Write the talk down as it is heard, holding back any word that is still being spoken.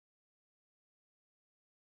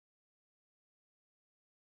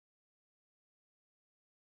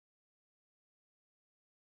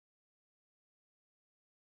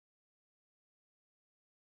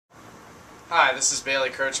Hi, this is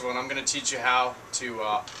Kercheval, and I'm going to teach you how to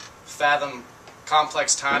fathom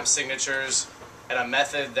complex time signatures and a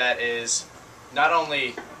method that is not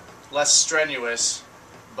only less strenuous,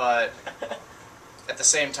 but at the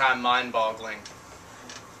same time mind-boggling.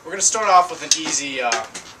 We're going to start off with an easy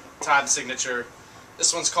time signature.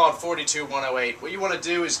 This one's called 42108. What you want to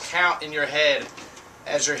do is count in your head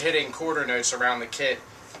as you're hitting quarter notes around the kit.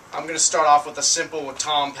 I'm going to start off with a simple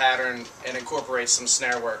tom pattern and incorporate some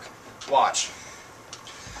snare work. Watch.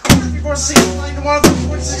 43-108.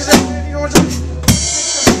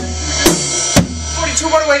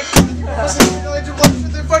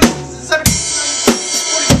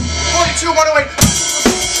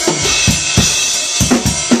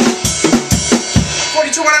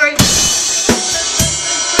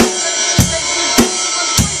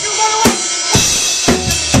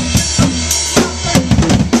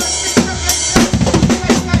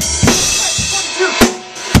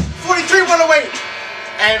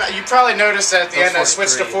 And you probably noticed that at the end I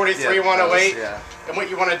switched to 43-108. Yeah. And what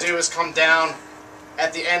you want to do is come down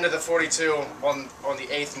at the end of the 42 on the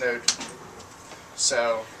 8th note.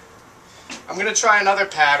 So I'm going to try another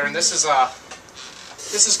pattern. This is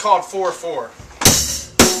called 4/4.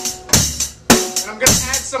 And I'm going to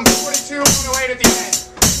add some 42-108 at the end.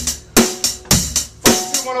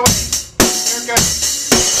 42-108. There it goes.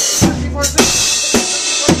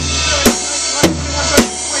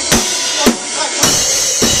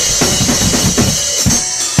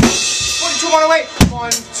 108.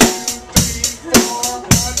 1, 2, 3, 4, 1, 2.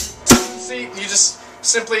 See, you just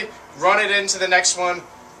simply run it into the next one.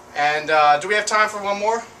 And do we have time for one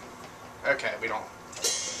more? Okay, we don't.